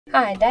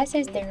Hi, this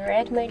is the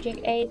Red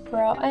Magic 8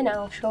 Pro and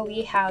I'll show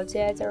you how to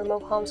add and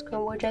remove home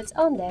screen widgets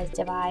on this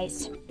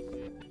device.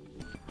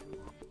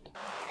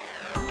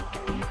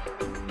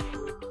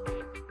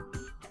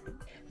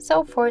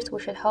 So first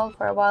we should hold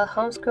for a while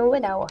home screen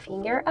with our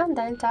finger and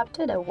then tap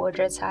to the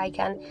widgets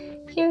icon.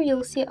 Here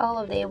you'll see all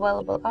of the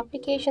available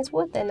applications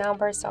with the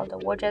numbers of the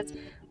widgets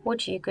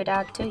which you could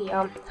add to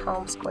your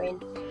home screen.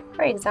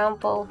 For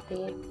example,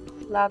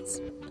 let's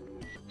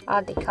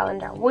add the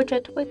calendar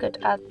widget. We could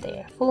add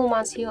the full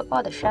month hue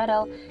or the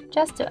shadow.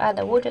 Just to add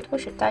the widget we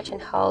should touch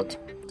and hold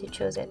to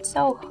choose it.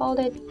 So hold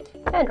it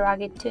and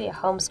drag it to your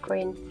home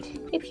screen.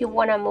 If you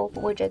want to move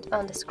widget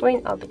on the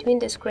screen or between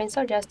the screens,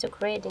 or just to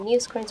create the new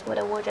screens with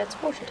the widgets,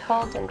 we should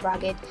hold and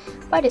drag it.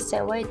 By the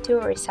same way, to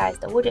resize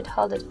the widget,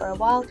 hold it for a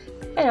while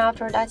and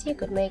after that you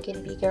could make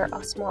it bigger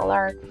or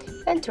smaller.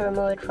 And to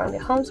remove it from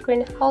your home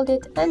screen, hold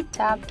it and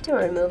tap to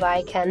remove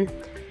icon.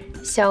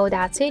 So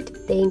that's it,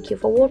 thank you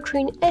for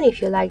watching, and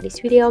if you like this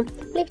video,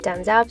 leave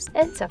thumbs up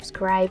and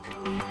subscribe.